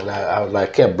something?" And I was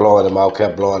like, kept blowing him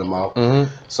out.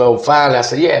 So finally I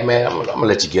said, "Yeah, man, I'm gonna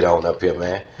let you get on up here,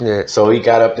 man." Yeah. So he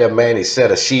got up there, man. He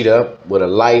set a sheet up with a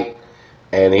light,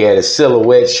 and he had his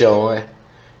silhouette showing,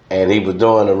 and he was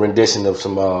doing a rendition of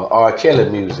some R. Kelly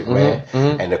music, man.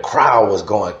 And the crowd was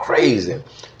going crazy.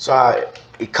 So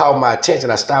he caught my attention.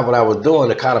 I stopped what I was doing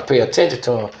to kind of pay attention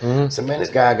to him. I said, "Man, this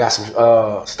guy got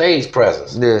some stage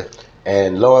presence." Yeah.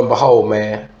 And lo and behold,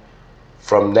 man,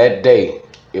 from that day,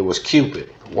 it was Cupid.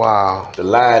 Wow. The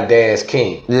Lion Dance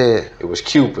King. Yeah. It was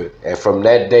Cupid. And from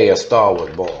that day, a star was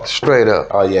born. Straight up.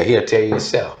 Oh, yeah, he'll tell you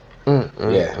yourself.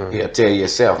 He'll tell you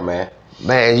yourself, man.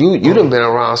 Man, you done been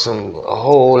around a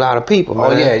whole lot of people,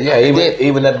 man. Oh, yeah.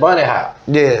 Even that Bunny Hop.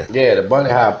 Yeah. Yeah, the Bunny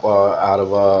Hop out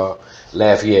of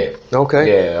Lafayette. Okay.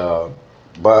 Yeah,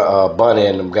 Bunny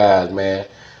and them guys, man.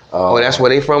 That's where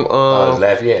they from?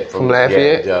 Lafayette. From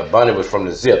Lafayette? Yeah, Bunny was from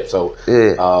the Zip, so...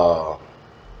 Yeah.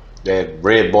 That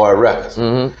Red Boy Records.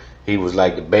 He was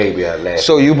like the baby of Lafayette.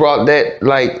 So you brought that,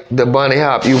 like the Bunny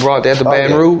Hop, you brought that to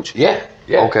Baton Rouge? Yeah.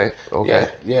 Okay.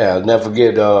 Yeah, I'll never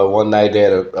forget one night they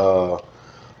had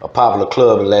a popular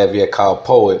club in Lafayette called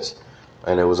Poets,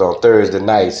 and it was on Thursday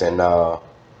nights, and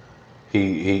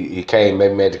he came,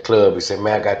 met me at the club. He said,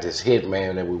 "Man, I got this hit,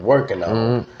 man, that we're working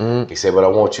on." He said, "But I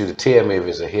want you to tell me if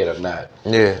it's a hit or not."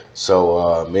 Yeah.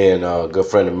 So me and a good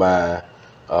friend of mine,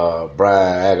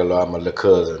 Brian Aguilar, my little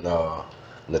cousin,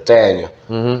 Nathaniel,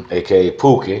 aka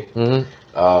Pookie.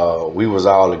 We was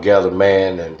all together,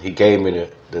 man, and he gave me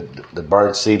the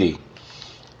burnt CD,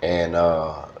 and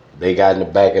they got in the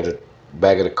back of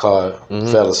back of the car,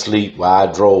 fell asleep while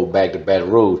I drove back to Baton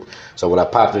Rouge. So when I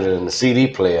popped it in the CD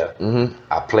player,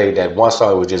 I played that one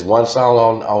song. It was just one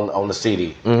song on the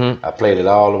CD. I played it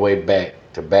all the way back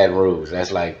to Baton Rouge.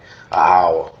 That's like an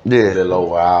hour, a little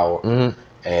over an hour.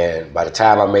 And by the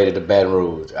time I made it to Baton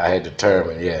Rouge, I had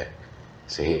determined,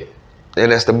 it's a hit.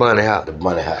 And that's the Bunny Hop. The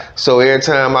Bunny Hop. So every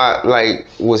time I like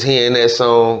was hearing that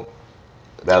song,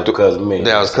 that was because of me.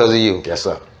 That was because of you. Yes,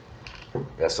 sir.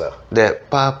 Yes, sir. That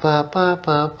pa pa pa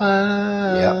pa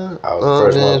pa. Yep. I was the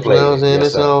first one to play it.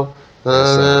 Yes, sir.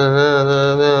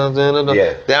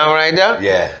 Yeah. Down right there?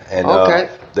 Yeah. And okay.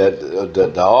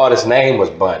 The artist's name was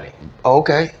Bunny.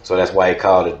 Okay. So that's why he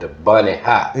called it the Bunny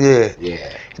Hop. Yeah.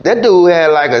 Yeah. That dude had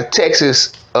like a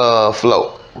Texas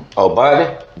flow. Oh, Bunny?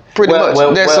 Pretty much.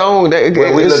 That song,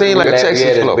 it seemed like a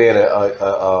Texas flow. Being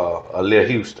a little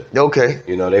Houston. Okay.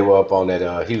 You know, they were up on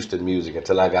that Houston music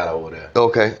until I got over there.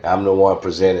 Okay. I'm the one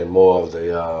presenting more of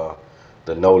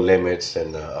the No Limits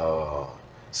and the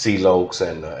C-Lokes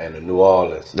and the New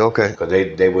Orleans. Okay. Because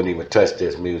they wouldn't even touch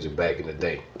this music back in the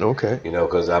day. Okay. You know,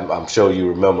 because I'm sure you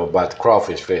remember about the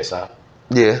Crawfish Fest, huh?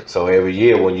 Yeah. So every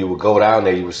year when you would go down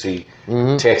there, you would see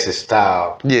Texas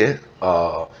style. Yeah.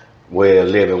 Way of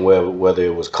living, whether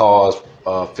it was cars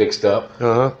fixed up,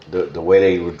 the way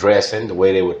they were dressing, the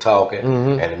way they were talking,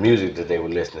 and the music that they were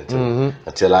listening to,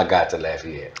 until I got to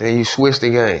Lafayette. And you switched the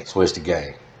game. Switched the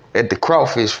game. At the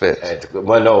Crawfish Fest.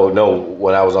 Well, no,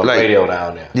 when I was on the radio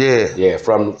down there. Yeah. Yeah,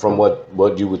 from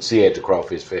what you would see at the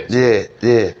Crawfish Fest.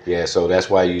 Yeah. Yeah, so that's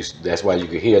why you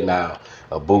could hear now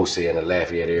a Boosie in the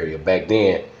Lafayette area. Back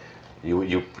then,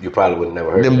 you probably would have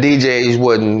never heard them of DJs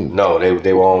wasn't. No,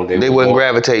 they wasn't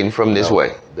gravitating from this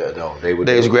way. No, they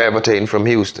was gravitating from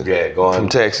Houston. Yeah, from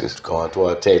Texas. Going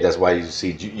toward Texas. That's why you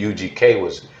see UGK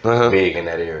was big in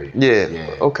that area.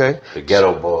 Yeah. Okay. The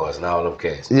Ghetto Boys and all them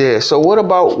cats. Yeah. So what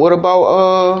about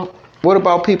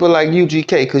people like UGK?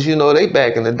 Because you know they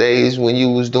back in the days when you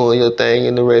was doing your thing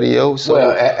in the radio. So.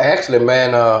 Well, actually,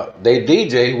 man, they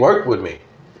DJ worked with me.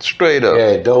 Straight up.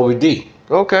 Yeah, Dolby D.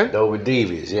 Okay. Dolby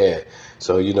Devious, yeah.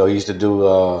 So he used to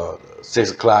do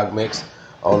 6 o'clock mix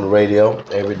on the radio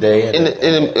every day.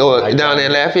 Down there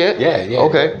in Lafayette? Yeah.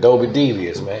 Okay. Dolby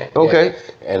Devious, man. Okay.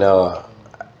 Yeah. And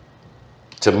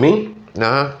to me,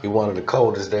 he one of the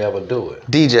coldest they ever do it.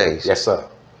 DJs. Yes, sir.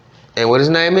 And what his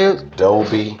name is?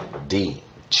 Dolby D.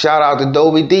 Shout out to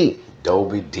Dolby D.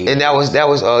 Dolby D. And that was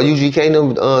UGK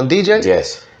DJ?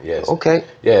 Yes. Okay.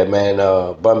 Yeah, man.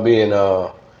 Bun B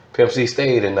and Pimp C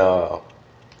stayed and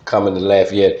coming to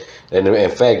Lafayette, and in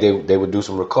fact, they would do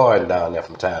some recording down there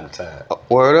from time to time.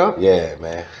 Word up? Yeah,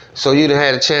 man. So you done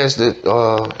had a chance to,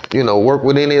 work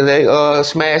with any of their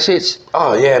smash hits?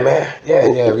 Oh yeah, man.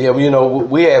 Yeah. You know,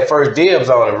 we had first dibs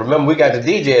on it. Remember, we got the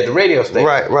DJ at the radio station.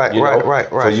 Right.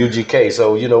 For UGK,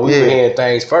 so we were hearing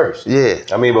things first. Yeah.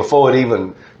 I mean, before it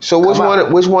even. So which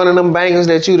one of them bangers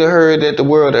that you done heard that the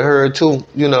world done heard too?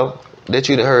 That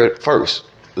you done heard first?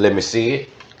 Let Me See It.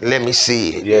 Let Me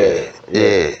See It.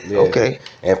 Yeah. Okay.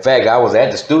 In fact, I was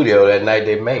at the studio that night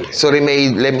they made it. So they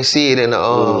made Let Me See It in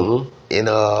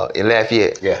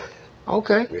Lafayette. Yeah.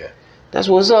 Okay. Yeah. That's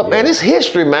what's up, man. It's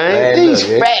history, man. These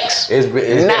facts, it's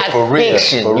not for real,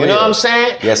 fiction. For you know real. what I'm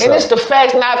saying? Yes, and sir. it's the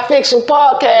Facts Not Fiction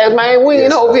podcast, man. We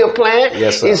ain't over here playing.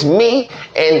 Yes, sir. It's me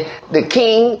and the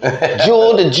King,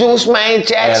 Jewel, the Juice Man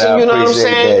Jackson. Man, you know what I'm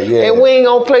saying? That, yeah. And we ain't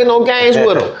gonna play no games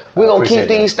with them. We gonna keep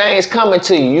these things coming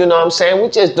to you. You know what I'm saying? We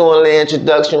just doing a little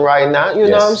introduction right now. You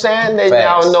know what I'm saying? That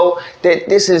y'all know that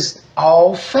this is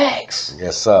all facts.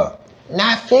 Yes, sir.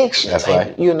 Not fiction. That's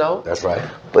right. That's right.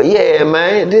 But yeah,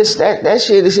 man, that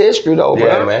shit is history though, bro.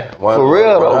 Yeah, man. For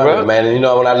real though, bro. Man, and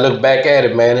when I look back at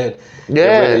it, man,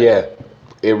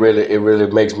 it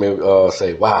really makes me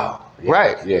say, wow. Yeah,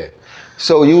 right. Yeah.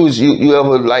 So you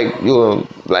ever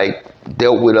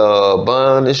dealt with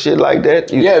Bun and shit like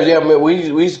that? Yeah, man. We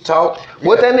used to talk.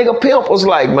 What that nigga Pimp was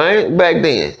like, man, back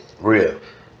then? Real.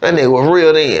 That nigga was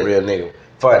real then. Real nigga.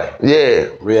 Funny. Yeah.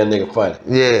 Real nigga funny.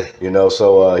 Yeah.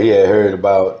 So he had heard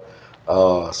about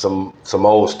some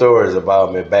old stories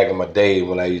about me back in my day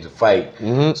when I used to fight.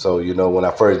 So, when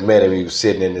I first met him, he was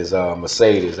sitting in his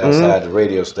Mercedes outside the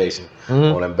radio station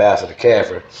on Ambassador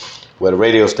Caffrey, where the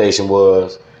radio station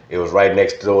was. It was right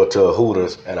next door to a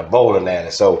Hooters and a bowling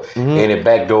alley. So any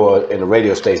back door in the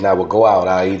radio station, I would go out.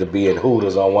 I'd either be in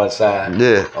Hooters on one side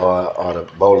or the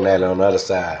bowling alley on the other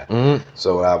side.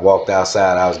 So I walked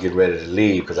outside. I was getting ready to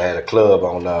leave because I had a club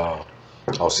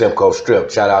on Simcoe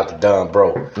Strip. Shout out to Don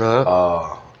Bro.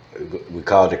 We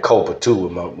called it Copa 2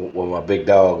 with my big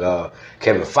dog,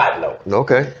 Kevin Fatno.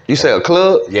 Okay. You say a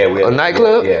club? Yeah. A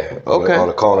nightclub? Yeah. Okay. On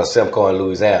the corner of Simcoe and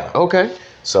Louisiana. Okay.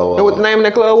 So know what the name of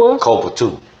that club was? Copa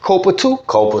 2. Copa 2?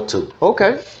 Copa 2.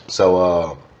 Okay.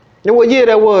 So, And what year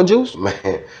that was, Juice?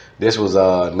 man, this was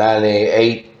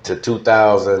 98 to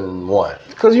 2001.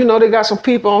 Because, you know, they got some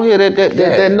people on here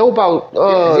that know about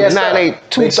Yes, 98,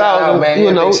 big shout out, 2000, man.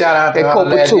 you know, big shout out to that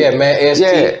Copa 2. Yeah, man.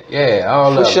 ST. Yeah,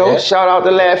 all For of sure. them, Shout out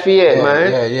to Lafayette,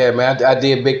 man. Yeah, man. I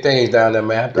did big things down there,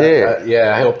 man.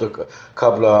 I helped a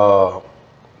couple of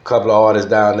artists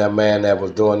down there, man, that was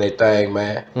doing their thing,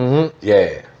 man. Mm-hmm.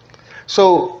 Yeah.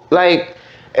 So, like,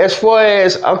 as far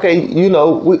as, okay, you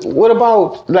know, what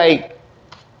about, like,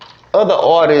 other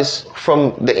artists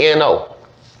from the NO?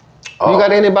 You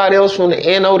got anybody else from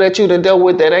the NO that you done dealt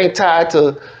with that ain't tied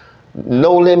to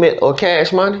No Limit or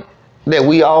Cash Money that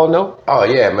we all know? Oh,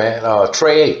 yeah, man.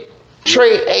 Trey 8.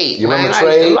 Trey 8, You man. remember I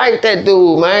Trey used to 8? like that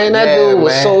dude, man. That dude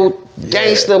was so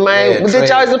gangster, man. Did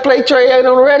y'all used to play Trey 8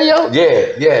 on the radio?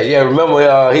 Yeah.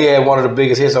 Remember, he had one of the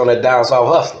biggest hits on that Down South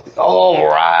Hustler. Oh,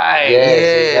 right.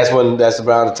 Yeah. That's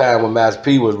around the time when Master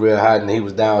P was real hot and he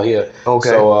was down here. Okay.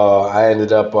 So I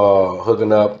ended up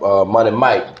hooking up Money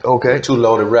Mike. Okay. Two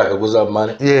Loaded Records. What's up,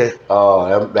 Money? Yeah.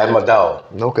 That's my dog.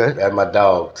 Okay. That's my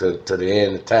dog to the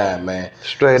end of time, man.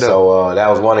 Straight up. So that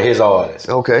was one of his artists.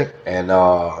 Okay. And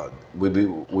we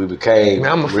became.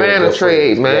 Man, I'm a fan of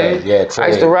Trey 8, man. Yeah, Trey 8. I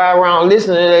used to ride around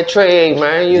listening to that Trey 8,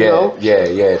 man, you know? Yeah.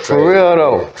 Trey, for real,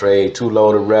 though. Trey 8, Two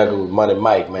Loaded Records with Money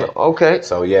Mike, man. Okay.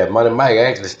 So, yeah, Money Mike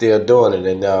actually still doing it.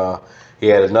 And he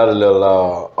had another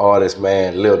little artist,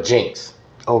 man, Lil Jinx.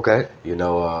 Okay. You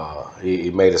know,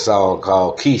 he made a song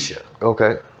called Keisha.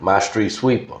 Okay. My Street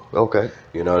Sweeper. Okay.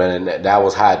 You know, that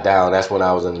was hot down. That's when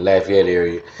I was in the Lafayette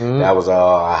area. Mm-hmm. That was a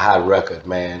hot record,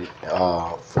 man,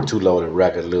 for Two Loaded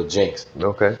Records, Lil Jinx.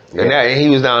 Okay. Yeah. And he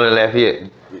was down in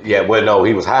Lafayette? Yeah, well, no,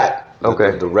 he was hot.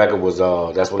 Okay. The record was,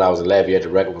 that's when I was in Lafayette. The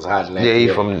record was hot in Lafayette. Yeah,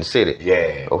 he from the city?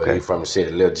 Yeah. Okay. He from the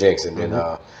city, Lil Jinx. And then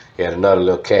he had another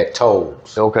little cat,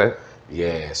 Toes. Okay.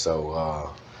 Yeah,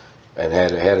 so, and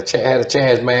had a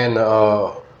chance, man,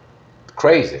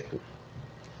 Crazy.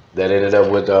 That ended up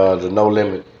with the No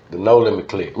Limit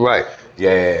clique. Right. Yeah.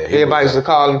 Everybody used to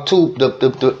call him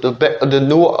the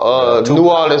New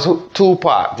Orleans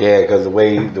Tupac. Yeah, because the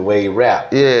way he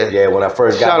rapped. Yeah. Yeah. When I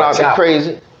first got my chopper. Shout out to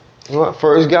Crazy. When I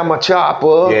first got my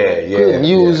chopper. Yeah. Couldn't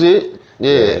use it.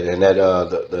 Yeah. And that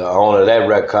the owner of that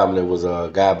record company was a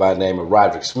guy by the name of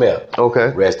Roderick Smith. Okay.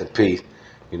 Rest in peace.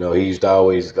 You know, he used to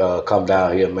always come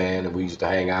down here, man, and we used to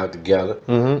hang out together.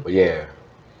 Mm-hmm. But yeah,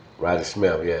 Roderick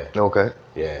Smith, yeah. Okay.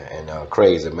 Yeah, and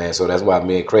Crazy, man. So that's why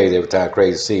me and Crazy, every time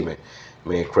Crazy see me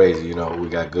and Crazy, you know, we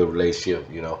got a good relationship,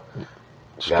 you know.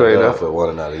 Straight up for one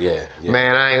another, yeah.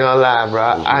 Man, I ain't gonna lie,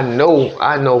 bro. Mm-hmm.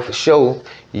 I know for sure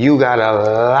you got a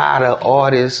lot of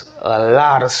artists, a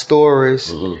lot of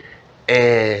stories,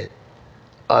 and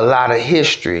a lot of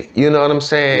history. You know what I'm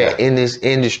saying? In this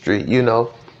industry, you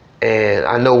know. And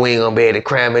I know we ain't gonna be able to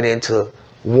cram it into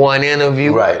one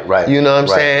interview. Right. You know what I'm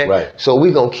saying? Right. So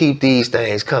we gonna keep these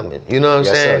things coming. You know what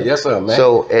I'm saying? Yes, sir, man.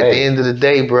 So at the end of the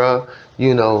day, bro,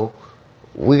 you know,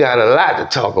 we got a lot to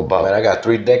talk about. Man, I got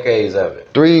 3 decades of it.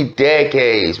 3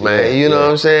 decades, man. You know what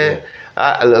I'm saying?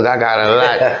 I got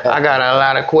a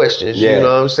lot of questions. You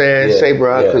know what I'm saying? Say,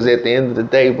 bro, because at the end of the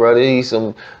day, bro, there's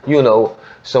some, you know,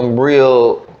 some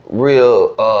real,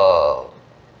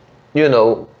 you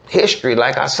know, history,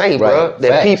 like I say, bro,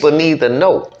 that people need to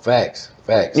know. Facts.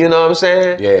 You know what I'm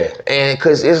saying? Yeah. And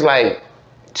because it's like,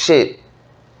 shit,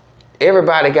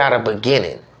 everybody got a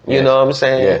beginning. You know what I'm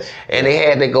saying? Yes. And they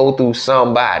had to go through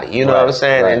somebody. You know what I'm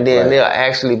saying? And then they'll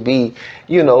actually be,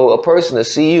 you know, a person to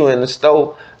see you in the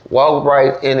store, walk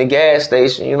right in the gas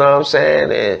station, you know what I'm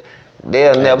saying? And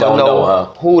they'll never know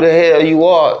who the hell you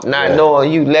are, not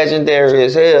knowing you legendary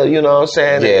as hell, you know what I'm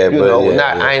saying? Yeah, you know,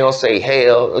 I ain't gonna say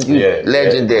hell, you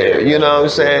legendary, you know what I'm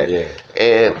saying?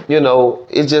 And, you know,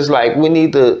 it's just like we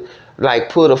need to like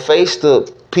put a face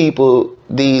to people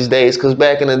these days, because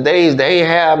back in the days, they ain't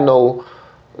have no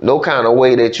kind of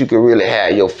way that you could really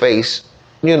have your face,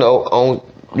 you know, on,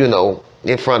 you know,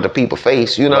 in front of people's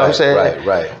face, you know what I'm saying?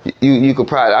 Right. You could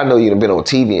probably, I know you've been on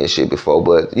TV and shit before,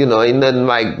 but, you know, ain't nothing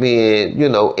like being, you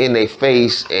know, in their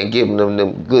face and giving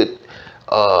them good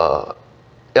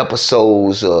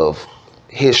episodes of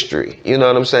history, you know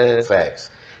what I'm saying?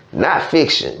 Facts. Not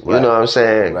fiction, you know what I'm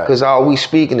saying? Because all we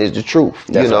speaking is the truth,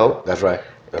 you know? That's right.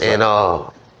 And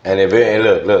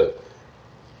look,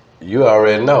 you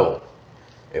already know.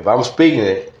 If I'm speaking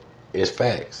it, it's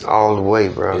facts. All the way,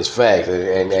 bro. It's facts.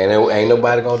 And ain't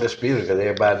nobody gonna dispute it because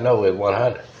everybody know it's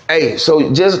 100. Hey,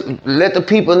 so just let the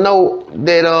people know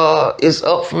that it's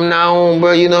up from now on,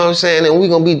 bro, you know what I'm saying? And we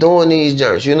gonna be doing these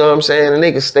joints, you know what I'm saying? And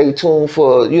they can stay tuned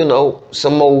for, you know,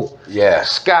 some more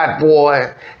Scott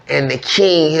Boy and the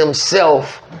King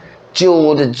himself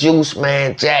Jewel the Juice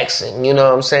Man Jackson, you know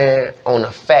what I'm saying? On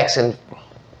the Facts and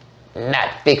Not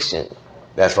Fiction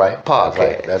That's right.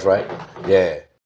 podcast. That's right. Yeah.